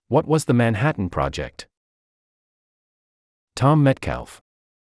What was the Manhattan Project? Tom Metcalf.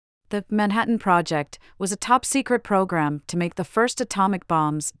 The Manhattan Project was a top-secret program to make the first atomic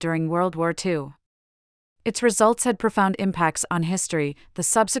bombs during World War II. Its results had profound impacts on history. The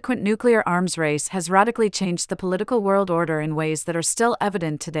subsequent nuclear arms race has radically changed the political world order in ways that are still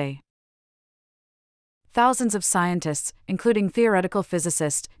evident today. Thousands of scientists, including theoretical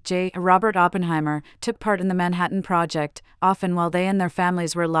physicist J. Robert Oppenheimer, took part in the Manhattan Project, often while they and their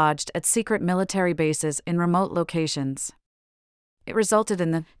families were lodged at secret military bases in remote locations. It resulted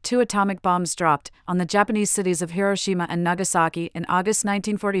in the 2 atomic bombs dropped on the Japanese cities of Hiroshima and Nagasaki in August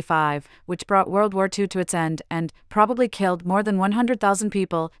 1945, which brought World War II to its end and probably killed more than 100,000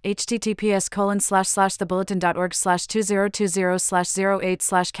 people.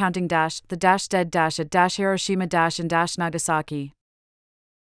 https://thebulletin.org/2020/08/counting-the-dead-at-Hiroshima-and-Nagasaki.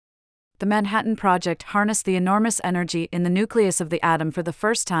 The Manhattan Project harnessed the enormous energy in the nucleus of the atom for the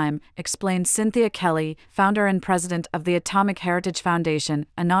first time, explained Cynthia Kelly, founder and president of the Atomic Heritage Foundation,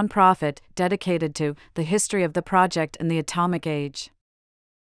 a nonprofit dedicated to the history of the project and the atomic age.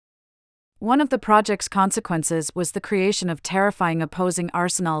 One of the project's consequences was the creation of terrifying opposing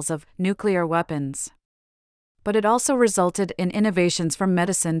arsenals of nuclear weapons. But it also resulted in innovations from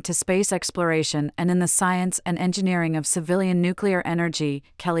medicine to space exploration and in the science and engineering of civilian nuclear energy,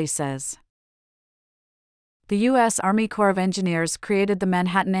 Kelly says. The U.S. Army Corps of Engineers created the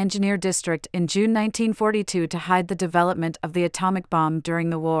Manhattan Engineer District in June 1942 to hide the development of the atomic bomb during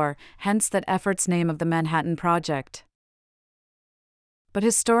the war, hence that effort's name of the Manhattan Project. But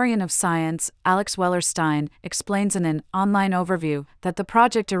historian of science, Alex Wellerstein, explains in an online overview that the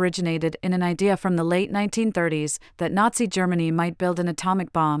project originated in an idea from the late 1930s that Nazi Germany might build an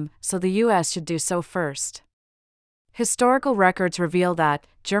atomic bomb, so the U.S. should do so first. Historical records reveal that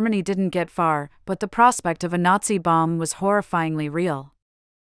Germany didn't get far, but the prospect of a Nazi bomb was horrifyingly real.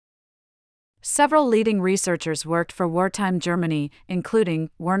 Several leading researchers worked for wartime Germany, including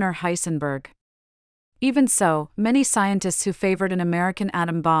Werner Heisenberg. Even so, many scientists who favored an American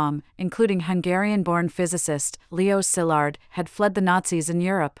atom bomb, including Hungarian-born physicist Leo Szilard, had fled the Nazis in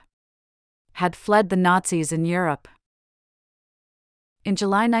Europe. In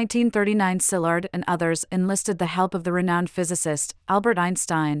July 1939, Szilard and others enlisted the help of the renowned physicist Albert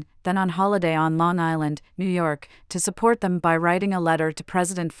Einstein, then on holiday on Long Island, New York, to support them by writing a letter to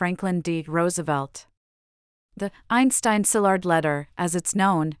President Franklin D. Roosevelt. The Einstein-Szilard letter, as it's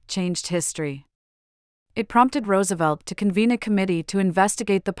known, changed history. It prompted Roosevelt to convene a committee to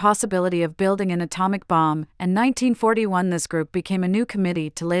investigate the possibility of building an atomic bomb, and 1941 this group became a new committee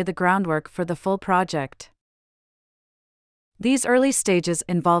to lay the groundwork for the full project. These early stages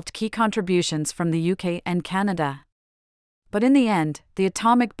involved key contributions from the UK and Canada. But in the end, the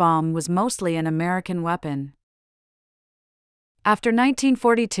atomic bomb was mostly an American weapon. After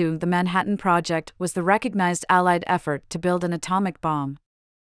 1942, the Manhattan Project was the recognized Allied effort to build an atomic bomb.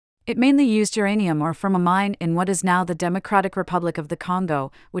 It mainly used uranium ore from a mine in what is now the Democratic Republic of the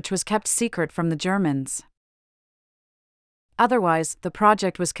Congo, which was kept secret from the Germans. Otherwise, the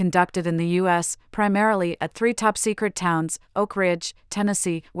project was conducted in the U.S., primarily at 3 top-secret towns: Oak Ridge,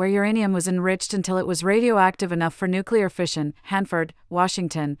 Tennessee, where uranium was enriched until it was radioactive enough for nuclear fission; Hanford,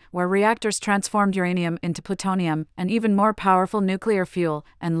 Washington, where reactors transformed uranium into plutonium, an even more powerful nuclear fuel;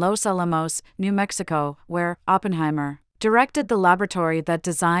 and Los Alamos, New Mexico, where Oppenheimer directed the laboratory that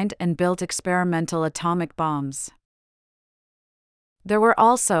designed and built experimental atomic bombs. There were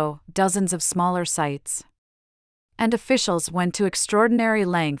also dozens of smaller sites. And officials went to extraordinary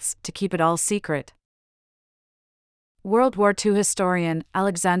lengths to keep it all secret. World War II historian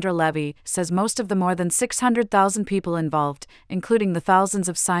Alexandra Levy says most of the more than 600,000 people involved, including the thousands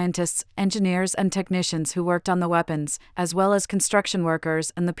of scientists, engineers and technicians who worked on the weapons, as well as construction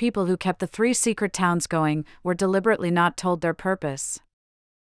workers and the people who kept the 3 secret towns going, were deliberately not told their purpose.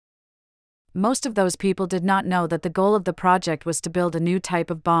 Most of those people did not know that the goal of the project was to build a new type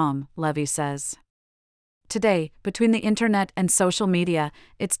of bomb, Levy says. Today, between the internet and social media,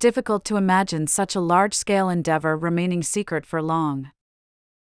 it's difficult to imagine such a large-scale endeavor remaining secret for long.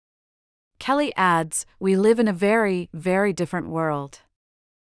 Kelly adds, "We live in a very, very different world."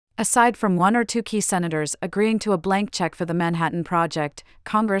 Aside from 1 or 2 key senators agreeing to a blank check for the Manhattan Project,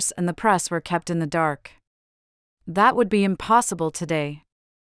 Congress and the press were kept in the dark. That would be impossible today.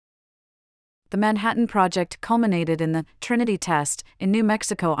 The Manhattan Project culminated in the Trinity Test in New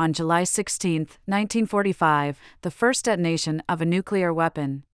Mexico on July 16, 1945, the first detonation of a nuclear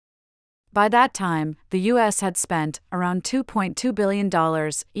weapon. By that time, the U.S. had spent around $2.2 billion,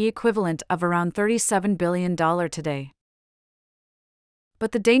 equivalent of around $37 billion today.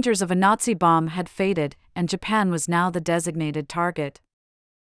 But the dangers of a Nazi bomb had faded, and Japan was now the designated target.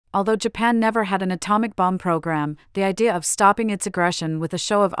 Although Japan never had an atomic bomb program, the idea of stopping its aggression with a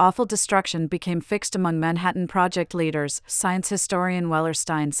show of awful destruction became fixed among Manhattan Project leaders, science historian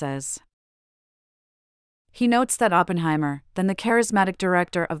Wellerstein says. He notes that Oppenheimer, then the charismatic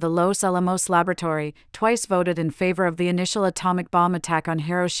director of the Los Alamos Laboratory, twice voted in favor of the initial atomic bomb attack on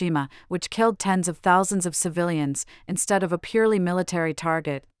Hiroshima, which killed tens of thousands of civilians, instead of a purely military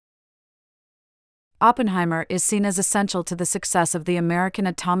target. Oppenheimer is seen as essential to the success of the American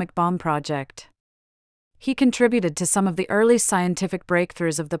atomic bomb project. He contributed to some of the early scientific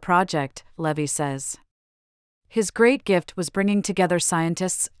breakthroughs of the project, Levy says. His great gift was bringing together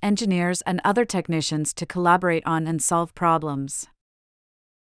scientists, engineers, and other technicians to collaborate on and solve problems.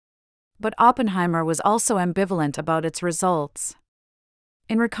 But Oppenheimer was also ambivalent about its results.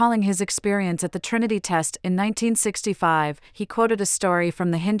 In recalling his experience at the Trinity test in 1965, he quoted a story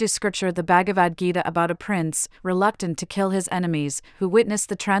from the Hindu scripture the Bhagavad Gita about a prince, reluctant to kill his enemies, who witnessed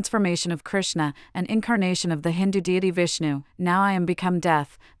the transformation of Krishna, an incarnation of the Hindu deity Vishnu. Now I am become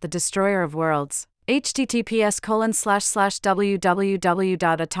death, the destroyer of worlds.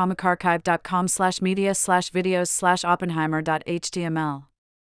 https://www.atomicarchive.com/media/videos/oppenheimer.html.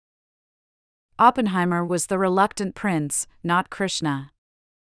 Oppenheimer was the reluctant prince, not Krishna.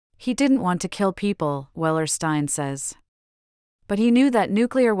 He didn't want to kill people, Wellerstein says. But he knew that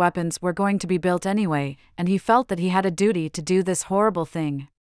nuclear weapons were going to be built anyway, and he felt that he had a duty to do this horrible thing.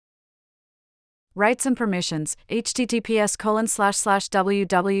 Rights and permissions,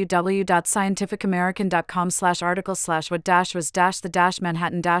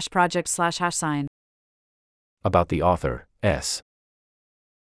 https://www.scientificamerican.com/article/what-was-the-Manhattan-project/#. About the author, S.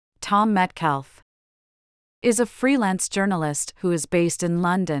 Tom Metcalf is a freelance journalist who is based in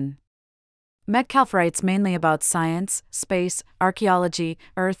London. Metcalf writes mainly about science, space, archaeology,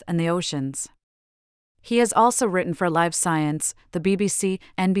 Earth, and the oceans. He has also written for Live Science, the BBC,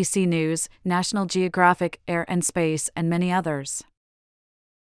 NBC News, National Geographic, Air and Space, and many others.